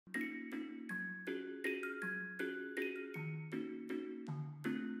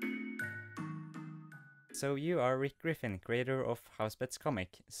So you are Rick Griffin, creator of Housepets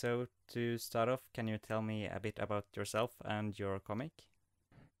comic. So to start off, can you tell me a bit about yourself and your comic?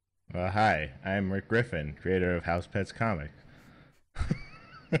 Hi, I'm Rick Griffin, creator of Housepets Comics.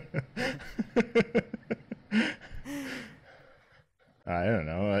 I don't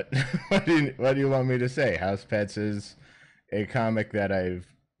know. What do you want me to say? Housepets is a comic that I've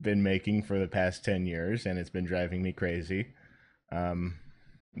been making for the past 10 years, and it's been driving me crazy. Um,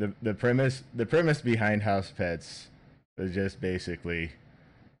 the premise behind Housepets is just basically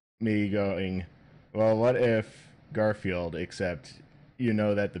me going, well, what if Garfield, except you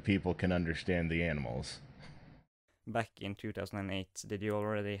know that the people can understand the animals? Back in 2008, did you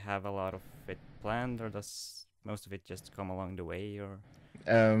already have a lot of it planned, or does most of it just come along the way, or?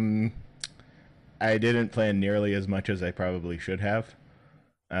 Um, I didn't plan nearly as much as I probably should have.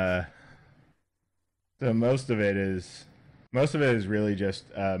 Uh, so most of it is really just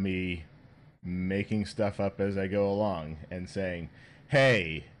me making stuff up as I go along and saying,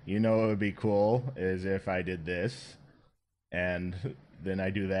 "Hey, you know what would be cool is if I did this," and then I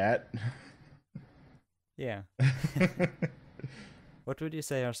do that. Yeah. What would you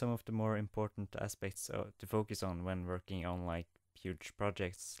say are some of the more important aspects to focus on when working on like huge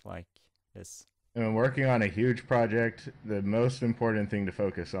projects like this? And working on a huge project, the most important thing to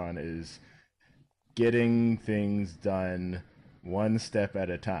focus on is getting things done one step at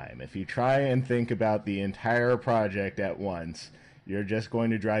a time. If you try and think about the entire project at once, you're just going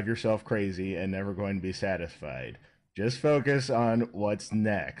to drive yourself crazy and never going to be satisfied. Just focus on what's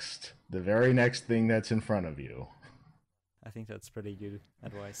next, the very next thing that's in front of you. I think that's pretty good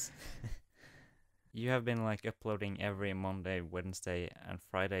advice. You have been like uploading every Monday, Wednesday, and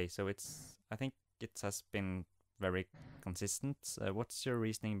Friday, so I think it has been very consistent. What's your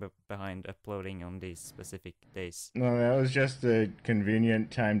reasoning behind uploading on these specific days? No, that was just a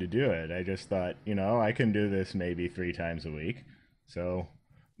convenient time to do it. I just thought, I can do this maybe 3 times a week. So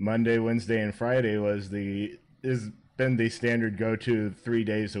Monday, Wednesday, and Friday is been the standard go-to 3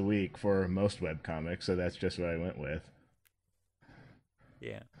 days a week for most webcomics. So that's just what I went with.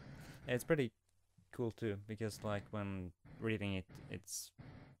 Yeah, it's pretty cool too because like when reading it, it's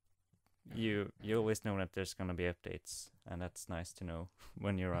you always know that there's gonna be updates, and that's nice to know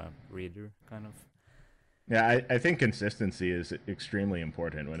when you're a reader, kind of. Yeah, I think consistency is extremely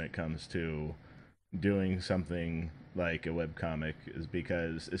important when it comes to doing something like a webcomic, is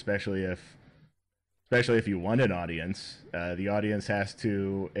because especially if you want an audience, the audience has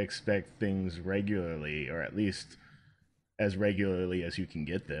to expect things regularly, or at least as regularly as you can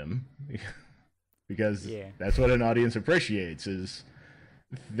get them, because Yeah, that's what an audience appreciates is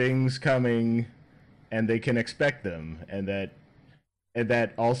things coming and they can expect them, and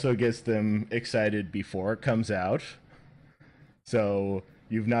that also gets them excited before it comes out. So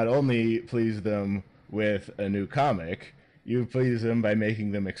you've not only pleased them with a new comic, you've pleased them by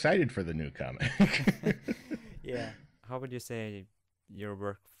making them excited for the new comic. yeah. How would you say your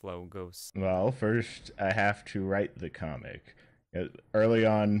workflow goes? Well, first I have to write the comic. Early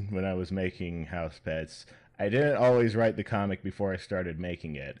on, when I was making Housepets, I didn't always write the comic before I started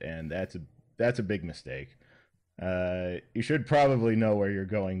making it, and that's a big mistake. You should probably know where you're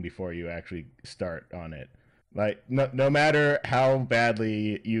going before you actually start on it. Like, no matter how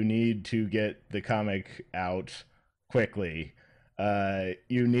badly you need to get the comic out quickly,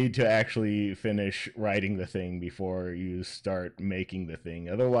 you need to actually finish writing the thing before you start making the thing.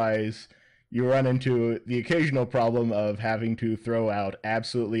 Otherwise, you run into the occasional problem of having to throw out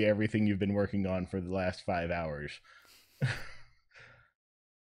absolutely everything you've been working on for the last 5 hours.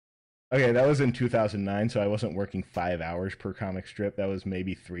 Okay, that was in 2009, so I wasn't working 5 hours per comic strip. That was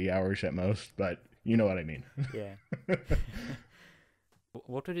maybe 3 hours at most, but you know what I mean. Yeah.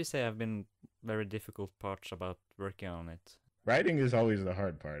 What would you say have been very difficult parts about working on it? Writing is always the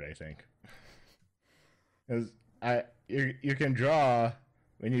hard part, I think, because you can draw.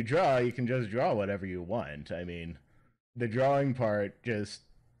 When you draw, you can just draw whatever you want. I mean, the drawing part just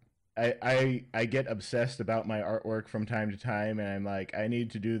I get obsessed about my artwork from time to time, and I'm like, I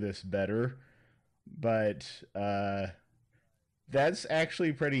need to do this better. But that's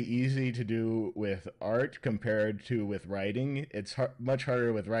actually pretty easy to do with art compared to with writing. It's much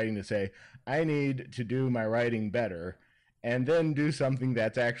harder with writing to say, I need to do my writing better, and then do something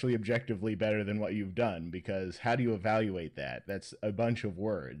that's actually objectively better than what you've done. Because how do you evaluate that? That's a bunch of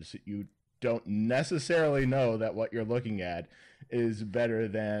words. You don't necessarily know that what you're looking at is better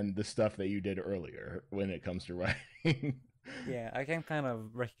than the stuff that you did earlier when it comes to writing. Yeah, I can kind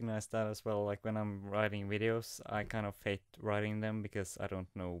of recognize that as well. Like when I'm writing videos, I kind of hate writing them because I don't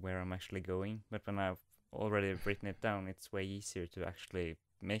know where I'm actually going. But when I've already written it down, it's way easier to actually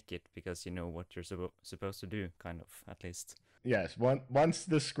make it because you know what you're supposed to do, kind of, at least. Yes, once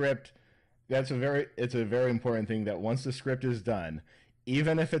the script, it's a very important thing that once the script is done,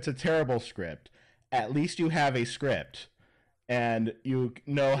 even if it's a terrible script, at least you have a script and you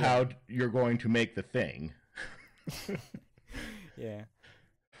know how you're going to make the thing. Yeah.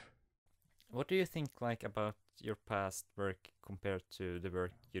 What do you think like about your past work compared to the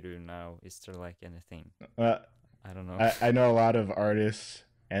work you do now? Is there like anything? I don't know. I know a lot of artists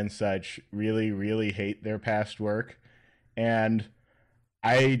and such really, really hate their past work, and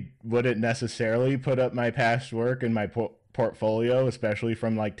I wouldn't necessarily put up my past work in my portfolio, especially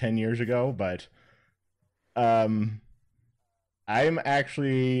from like 10 years ago, but I'm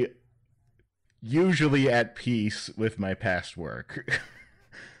actually usually at peace with my past work.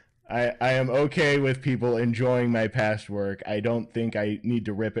 I am okay with people enjoying my past work. I don't think I need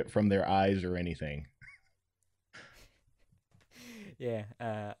to rip it from their eyes or anything. Yeah,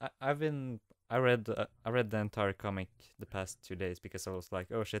 I read the entire comic the past 2 days because I was like,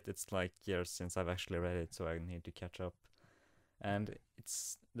 oh shit, it's like years since I've actually read it, so I need to catch up. And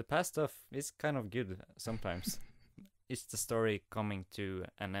it's the past stuff is kind of good sometimes. Is the story coming to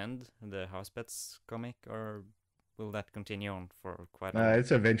an end, the Housepets comic, or will that continue on for quite a while?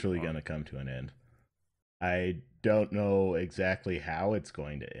 It's eventually going to come to an end. I don't know exactly how it's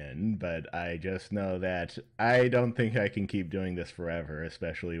going to end, but I just know that I don't think I can keep doing this forever,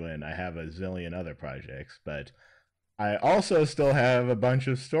 especially when I have a zillion other projects. But I also still have a bunch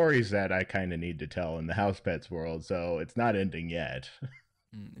of stories that I kind of need to tell in the Housepets world, so it's not ending yet.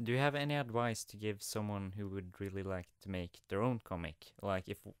 Do you have any advice to give someone who would really like to make their own comic? Like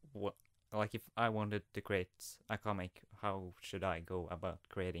if I wanted to create a comic, how should I go about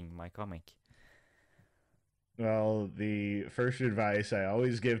creating my comic? Well, the first advice I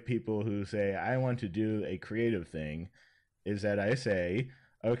always give people who say, I want to do a creative thing, is that I say,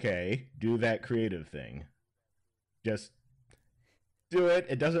 okay, do that creative thing. Just do it.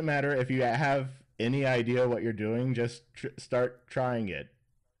 It doesn't matter if you have any idea what you're doing, just start trying it.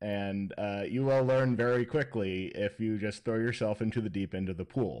 And you will learn very quickly if you just throw yourself into the deep end of the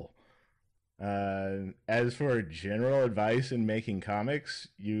pool. As for general advice in making comics,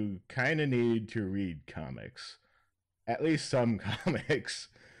 you kind of need to read comics, at least some comics,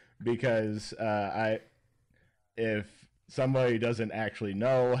 because if somebody doesn't actually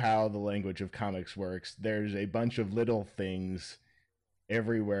know how the language of comics works, there's a bunch of little things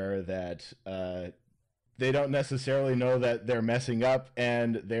everywhere that they don't necessarily know that they're messing up,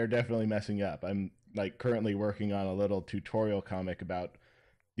 and they're definitely messing up. I'm like currently working on a little tutorial comic about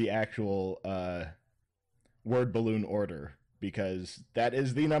the actual word balloon order, because that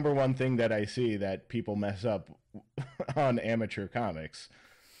is the number one thing that I see that people mess up on amateur comics.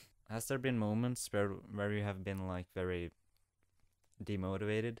 Has there been moments where you have been like very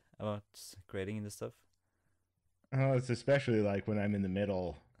demotivated about creating this stuff? Oh, it's especially like when I'm in the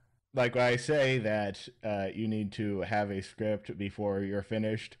middle. Like when I say that you need to have a script before you're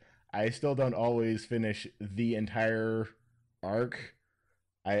finished, I still don't always finish the entire arc.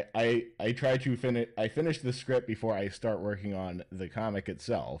 I try to finish the script before I start working on the comic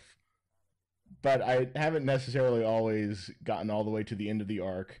itself, but I haven't necessarily always gotten all the way to the end of the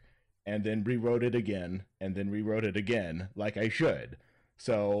arc and then rewrote it again and then rewrote it again like I should.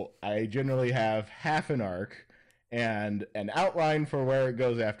 So I generally have half an arc and an outline for where it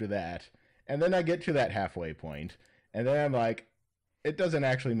goes after that, and then I get to that halfway point, and then I'm like, it doesn't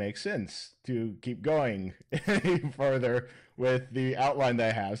actually make sense to keep going any further with the outline that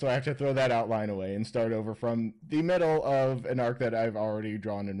I have. So I have to throw that outline away and start over from the middle of an arc that I've already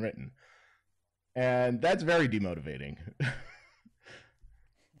drawn and written. And that's very demotivating.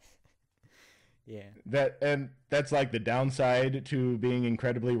 Yeah. That's like the downside to being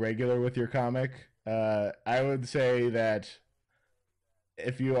incredibly regular with your comic. I would say that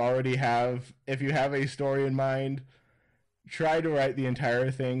if you have a story in mind, try to write the entire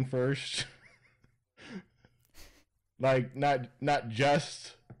thing first. Like not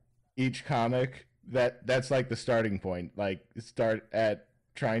just each comic. That's like the starting point. Like start at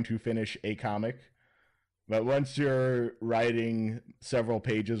trying to finish a comic. But once you're writing several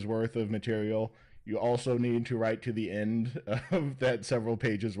pages worth of material, you also need to write to the end of that several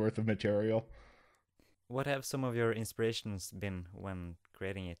pages worth of material. What have some of your inspirations been when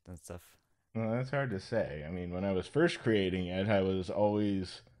creating it and stuff? Well, that's hard to say. I mean, when I was first creating it, I was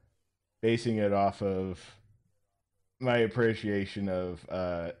always basing it off of my appreciation of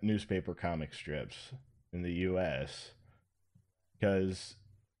newspaper comic strips in the U.S. because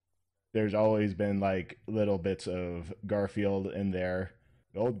there's always been like little bits of Garfield in there.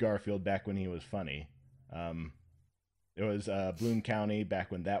 The old Garfield back when he was funny. Um, it was Bloom County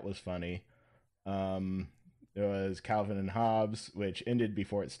back when that was funny. There was Calvin and Hobbes, which ended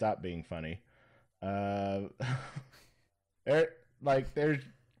before it stopped being funny. Uh, there, there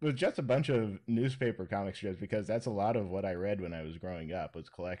was just a bunch of newspaper comic strips because that's a lot of what I read when I was growing up was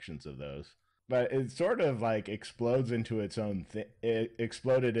collections of those. But it sort of like explodes into its own thing. It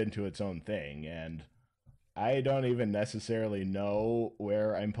exploded into its own thing, and I don't even necessarily know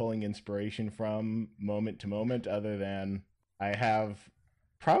where I'm pulling inspiration from moment to moment, other than I have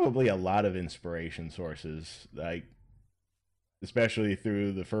probably a lot of inspiration sources, like especially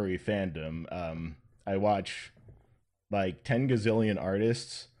through the furry fandom. I watch like 10 gazillion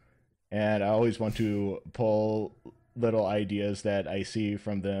artists, and I always want to pull little ideas that I see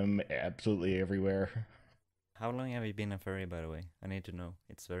from them absolutely everywhere. How long have you been a furry, by the way? I need to know.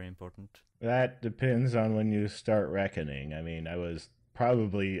 It's very important. That depends on when you start reckoning. I mean, I was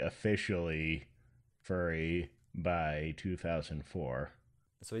probably officially furry by 2004.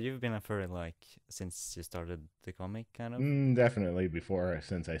 So you've been a furry like since you started the comic, kind of? Definitely before,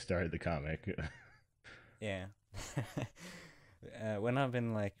 since I started the comic. Yeah. When I've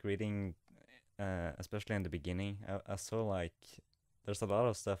been like reading, especially in the beginning, I saw like there's a lot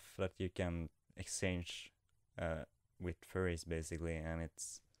of stuff that you can exchange with furries basically, and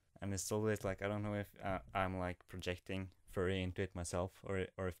it's always like I don't know if I'm like projecting furry into it myself, or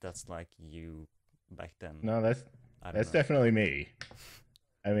if that's like you back then. No, I don't that's know. definitely me.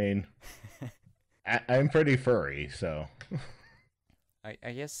 I mean, I'm pretty furry, so.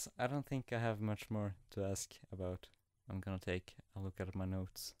 I guess I don't think I have much more to ask about. I'm gonna take a look at my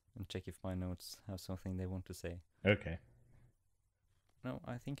notes and check if my notes have something they want to say. Okay. No,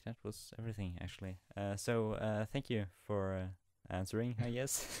 I think that was everything actually. Thank you for answering, I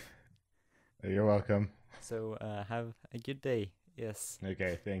guess. You're welcome. So have a good day. Yes.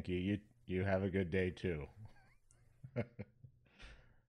 Okay, thank you. You have a good day too.